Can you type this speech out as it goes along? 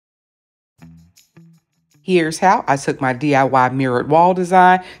Here's how I took my DIY mirrored wall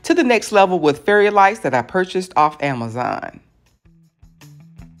design to the next level with fairy lights that I purchased off Amazon.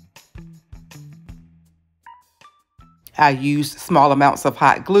 I used small amounts of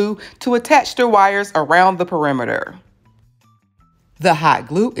hot glue to attach the wires around the perimeter. The hot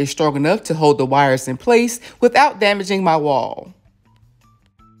glue is strong enough to hold the wires in place without damaging my wall.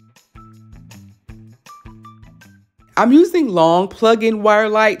 I'm using long plug-in wire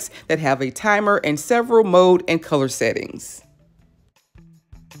lights that have a timer and several mode and color settings.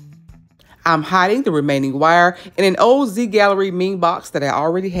 I'm hiding the remaining wire in an old Z Gallerie Ming box that I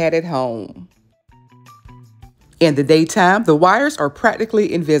already had at home. In the daytime, the wires are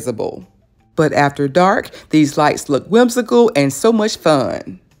practically invisible. But after dark, these lights look whimsical and so much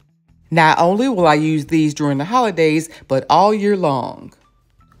fun. Not only will I use these during the holidays, but all year long.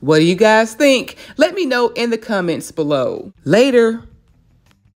 What do you guys think? Let me know in the comments below. Later.